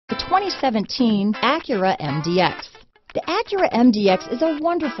2017 Acura MDX. The Acura MDX is a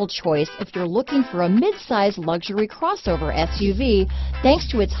wonderful choice if you're looking for a mid-size luxury crossover SUV thanks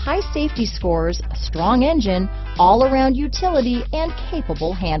to its high safety scores, a strong engine, all-around utility, and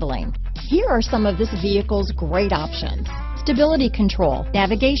capable handling. Here are some of this vehicle's great options: stability control,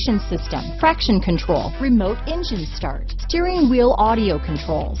 navigation system, traction control, remote engine start, steering wheel audio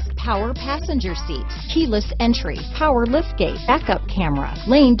controls, power passenger seat, keyless entry, power liftgate, backup camera,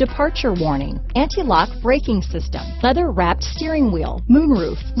 lane departure warning, anti-lock braking system, leather-wrapped steering wheel,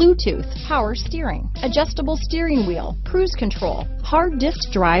 moonroof, Bluetooth, power steering, adjustable steering wheel, cruise control, hard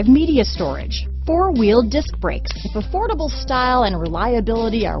disk drive media storage, four-wheel disc brakes. If affordable style and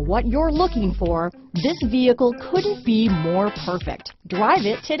reliability are what you're looking for, this vehicle couldn't be more perfect. Drive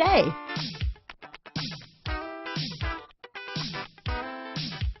it today.